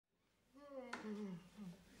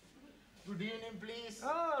Good evening, please.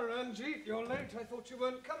 Ah, Ranjeet, you're late. I thought you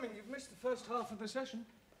weren't coming. You've missed the first half of the session.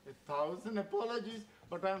 1,000 apologies,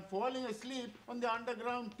 but I'm falling asleep on the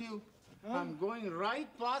underground tube. Huh? I'm going right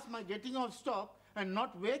past my getting off stop and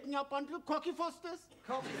not waking up until Cocky Foster's.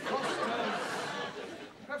 Cocky Foster's.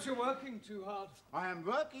 Perhaps you're working too hard. I am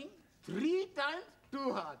working 3 times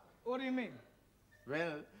too hard. What do you mean?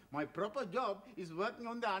 Well, my proper job is working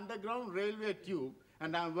on the underground railway tube,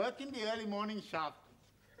 and I'm working the early morning shaft.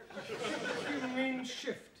 You mean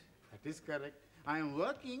shift? That is correct. I am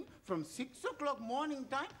working from 6 o'clock morning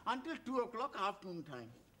time until 2 o'clock afternoon time.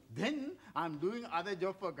 Then I'm doing other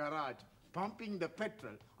job for garage, pumping the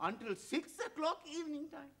petrol until 6 o'clock evening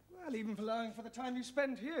time. Well, even for allowing for the time you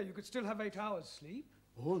spend here, you could still have 8 hours sleep.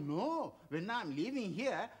 Oh, no. When I'm leaving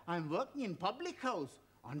here, I'm working in public house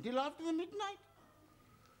until after the midnight.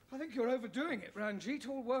 I think you're overdoing it, Ranjeet.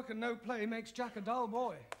 All work and no play makes Jack a dull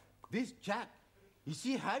boy. This Jack, is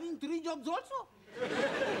he having 3 jobs also?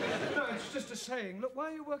 No, it's just a saying. Look, why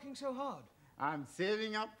are you working so hard? I'm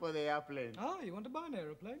saving up for the airplane. Ah, you want to buy an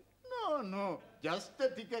aeroplane? No. Just the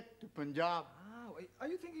ticket to Punjab. Ah, are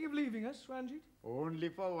you thinking of leaving us, Ranjeet? Only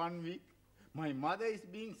for 1 week. My mother is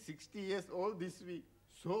being 60 years old this week.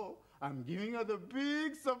 So, I'm giving her the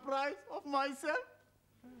big surprise of myself.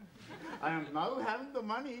 I am now having the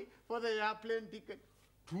money for the airplane ticket.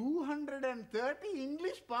 230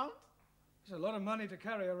 English pounds. It's a lot of money to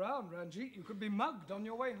carry around, Ranjeet. You could be mugged on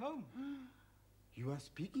your way home. You are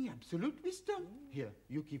speaking absolute wisdom. Here,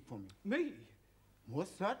 you keep for me. Me?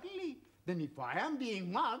 Most certainly. Then if I am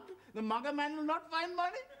being mugged, the mugger man will not find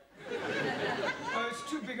money. Oh, it's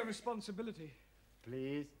too big a responsibility.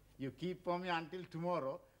 Please, you keep for me until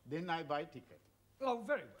tomorrow, then I buy ticket. Oh,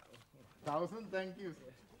 very well. 1,000, thank you.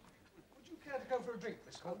 Would you care to go for a drink,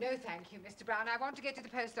 Miss Oh, no, thank you, Mr. Brown. I want to get to the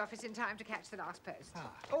post office in time to catch the last post.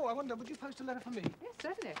 Ah. Oh, I wonder, would you post a letter for me? Yes,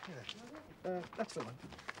 certainly. That's the one.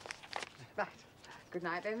 Right. Good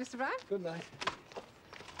night, then, Mr. Brown. Good night.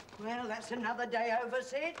 Well, that's another day over,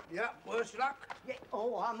 Sid. Yeah, worse luck. Yeah.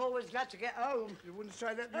 Oh, I'm always glad to get home. You wouldn't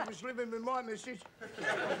say that if you was living with my missus.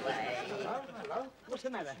 Hello. What's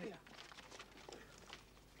the matter?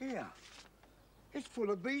 Here. It's full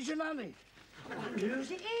of bees and honey.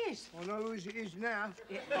 Whose it is? I know whose it is now.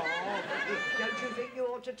 Yeah. Oh, don't you think you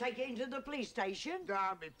ought to take it into the police station?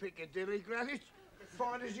 Don't be Piccadilly, Gladys.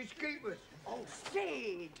 Fine as its keepers. Oh,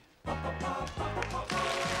 Sid!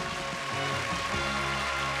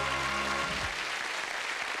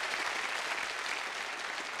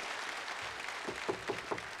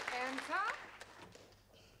 Enter.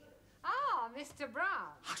 Ah, Mr.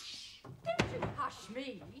 Brown. Hush. Don't you hush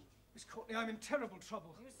me. Miss Courtney, I'm in terrible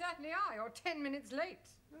trouble. You certainly are. You're 10 minutes late.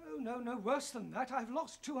 No, worse than that. I've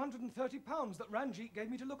lost £230 that Ranjeet gave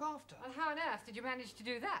me to look after. Well, how on earth did you manage to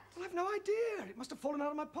do that? Well, I've no idea. It must have fallen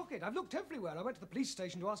out of my pocket. I've looked everywhere. I went to the police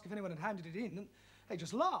station to ask if anyone had handed it in, and they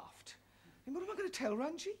just laughed. I mean, what am I going to tell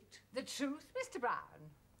Ranjeet? The truth, Mr. Brown?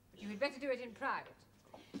 You had better do it in private.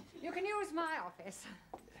 You can use my office.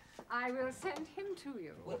 I will send him to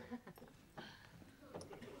you.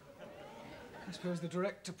 I suppose the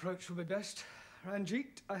direct approach will be best.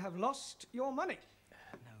 Ranjeet, I have lost your money.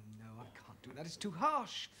 No, I can't do that. It's too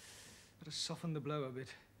harsh. Better soften the blow a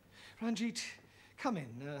bit. Ranjeet, come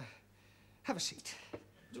in. Have a seat. Would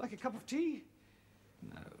you like a cup of tea?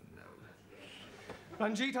 No.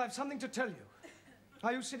 Ranjeet, I have something to tell you.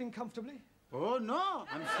 Are you sitting comfortably? Oh, no,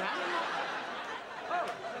 I'm standing up. Oh,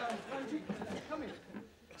 Ranjeet, come in.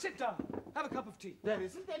 Sit down. Have a cup of tea. There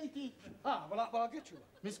isn't any tea. Ah, well, I'll get you one.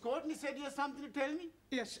 Miss Courtney said you have something to tell me.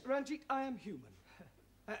 Yes, Ranjeet, I am human.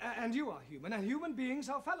 And you are human, and human beings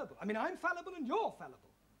are fallible. I mean, I'm fallible and you're fallible.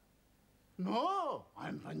 No,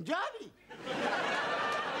 I'm Punjabi.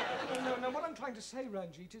 No, what I'm trying to say,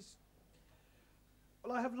 Ranjeet, is...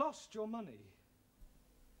 Well, I have lost your money.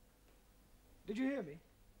 Did you hear me?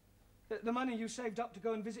 The money you saved up to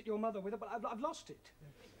go and visit your mother with, but I've lost it.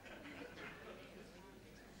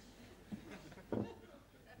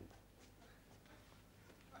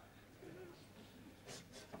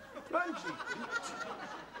 Ranjeet.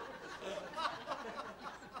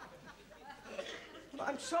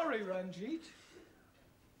 I'm sorry, Ranjeet.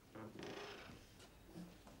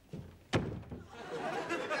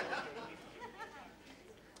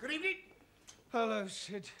 Good evening. Hello,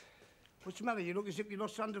 Sid. What's the matter? You look as if you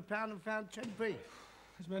lost £100 and found 10p.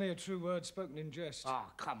 There's many a true word spoken in jest. Oh,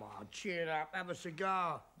 come on, cheer up. Have a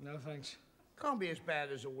cigar. No, thanks. Can't be as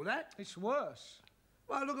bad as all that. It's worse.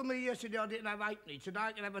 Well, look at me yesterday. I didn't have 8p. Today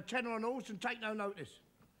I can have a tenner on horse and take no notice.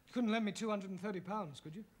 You couldn't lend me £230,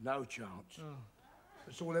 could you? No chance. Oh.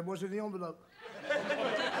 That's all there was in the envelope.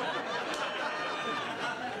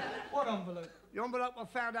 What envelope? The envelope I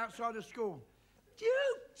found outside the school.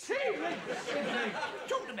 You silly!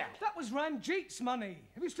 Talking about? That was Ranjeet's money.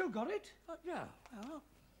 Have you still got it? Yeah. Oh.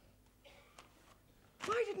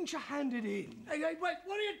 Why didn't you hand it in? Hey, wait,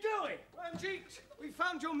 what are you doing? Ranjeet, we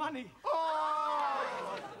found your money.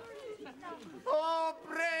 Oh! Oh,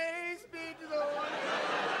 praise be to the Lord.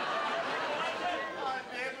 I'm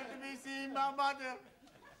able to be seeing my mother.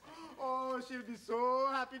 Oh, she'll be so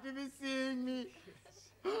happy to be seeing me.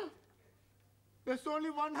 There's only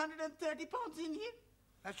 130 pounds in here.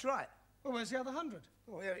 That's right. Well, where's the other 100?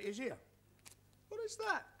 Oh, here it is here. What is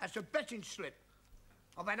that? That's a betting slip.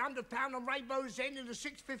 I've had £100 on Rainbow's End in the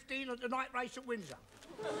 6:15 at the night race at Windsor.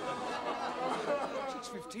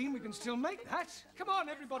 6:15, we can still make that. Come on,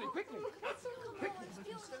 everybody, quickly.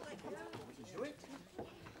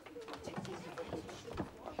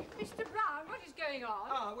 Mr. Brown, what is going on?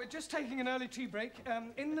 Ah, we're just taking an early tea break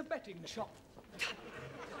in the betting shop. The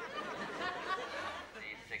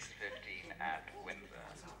 6:15 at Windsor.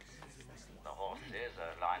 The horses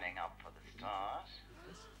are lining up for the start.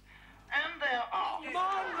 And they're off. Come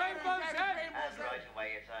on, Rainbow's End! And right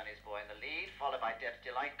away it's Ernie's Boy in the lead, followed by Deb's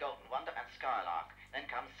Delight, Golden Wonder and Skylark. Then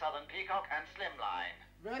comes Southern Peacock and Slimline.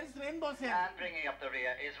 Where is Rainbow's End? And bringing up the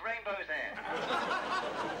rear is Rainbow's End.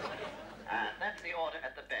 And that's the order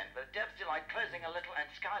at the bend, with Deb's Delight closing a little and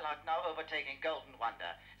Skylark now overtaking Golden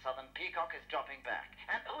Wonder. Southern Peacock is dropping back.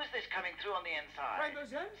 And who is this coming through on the inside?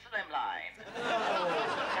 Rainbow's End? Slimline.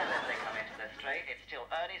 And as they come into the straight, it's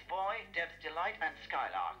still Ernie's Boy, Deb's Delight and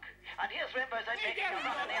Skylark. And here's Rainbow's End making a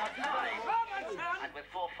run on the outside. And with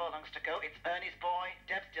 4 furlongs to go, it's Ernie's Boy,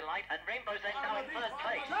 Deb's Delight and Rainbow's End now in first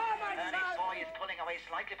place. Ernie's Boy is pulling away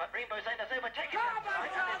slightly, but Rainbow's End has overtaken him.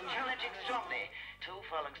 And is challenging strongly. 2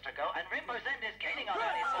 furlongs to go, and Rainbow's End is gaining on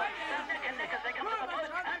Ernie's Boy. They're neck and neck as they come to the post,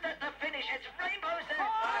 and at the finish, it's Rainbow's End.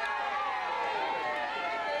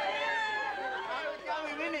 Are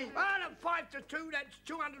we winning? Well, at 5-2, that's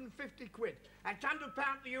 250 quid. That's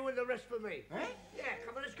 £100 for you and the rest for me. Eh? Yeah,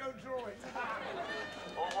 come on, let's go draw it.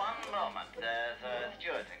 For one moment, there's a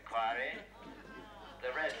steward's inquiry.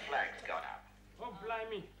 The red flag's gone up. Oh,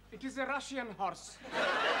 blimey. It is a Russian horse.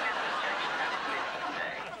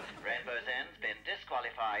 Rainbow's End's been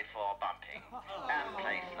disqualified for bumping and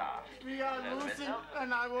placed last. We are So the losing, result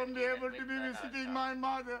and I won't be able to be Windsor visiting my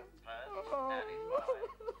mother. First, Oh. Ernie's Boy.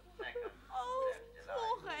 Second, Oh, Deb's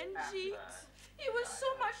poor Delight. And Ranjeet. third, He was so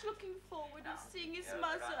much looking forward to seeing his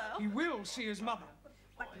mother. He will see his mother.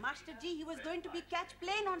 But Master G, he was going to be catch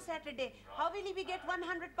plane on Saturday. How will he be get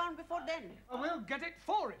 £100 before then? We'll get it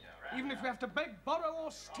for him, even if we have to beg, borrow,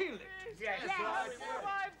 or steal it. Yes.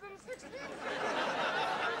 Wives and 16.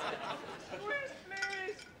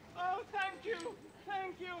 Please. Oh, thank you.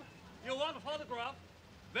 Thank you. You want a photograph?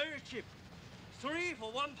 Very cheap. 3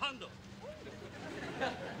 for £1.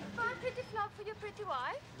 Buy a pretty flower for your pretty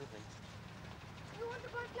wife? No thanks. You want to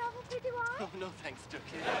buy a flower for pretty wife? Oh, no thanks,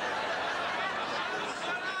 Ducky.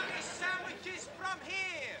 Salami sandwiches from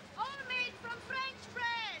here. All made from French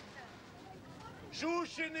bread.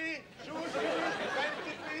 Shushini, 20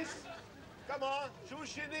 please. Come on,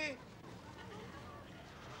 Shushini.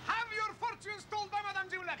 Have your fortunes told by Madame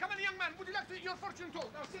Jamila. Come on, young man. Would you like to your fortune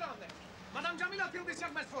told? Now, sit down there. Madame Jamila, tell this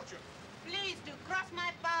young man's fortune. Please do cross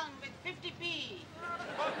my pound with 50p.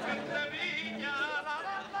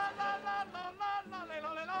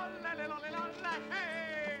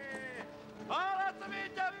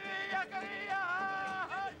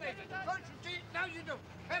 Now you do.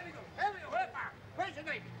 Here we go. Where's the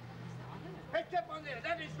lady? Hey, step on there.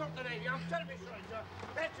 That is not the lady. I'm terribly sorry, sir.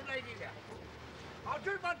 That's the lady there. I'll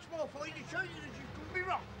do much more for you to show you that you couldn't be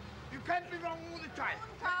wrong. You can't be wrong all the time.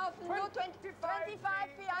 Kaufen, nur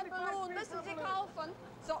 25p ein balloon. Müssen Sie kaufen.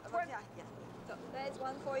 So, ja, yes. So, there's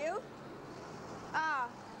one for you. Ah,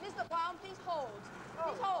 Mr. Brown, please hold.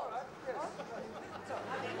 Please hold.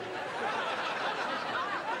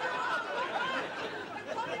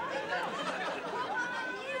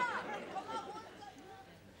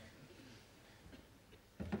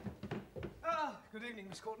 Good evening,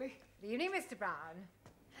 Miss Courtney. Good evening, Mr. Brown.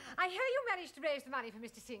 I hear you managed to raise the money for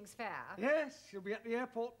Mr. Singh's fair. Yes, he'll be at the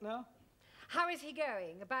airport now. How is he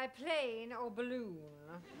going? By plane or balloon?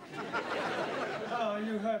 Oh,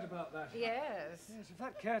 you heard about that. Yes. Yes, if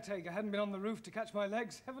that caretaker hadn't been on the roof to catch my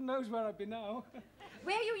legs, heaven knows where I'd be now.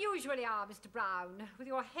 Where you usually are, Mr. Brown, with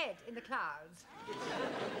your head in the clouds.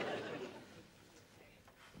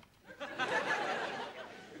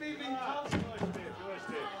 Good evening, Carl.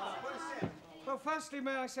 Well, firstly,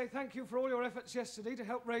 may I say thank you for all your efforts yesterday to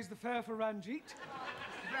help raise the fare for Ranjeet.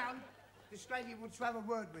 Brown, This lady wants to have a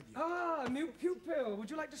word with you. Ah, new pupil. Would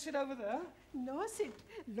you like to sit over there? No, sit.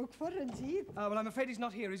 Look for Ranjeet. Well, I'm afraid he's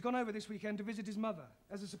not here. He's gone over this weekend to visit his mother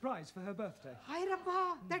as a surprise for her birthday. Hi,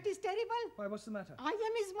 Rabba. That is terrible. Why, what's the matter? I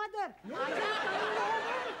am his mother. I am coming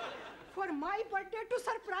over for my birthday to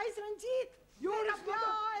surprise Ranjeet. You're his mother?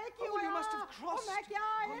 Oh, you must have crossed. Oh,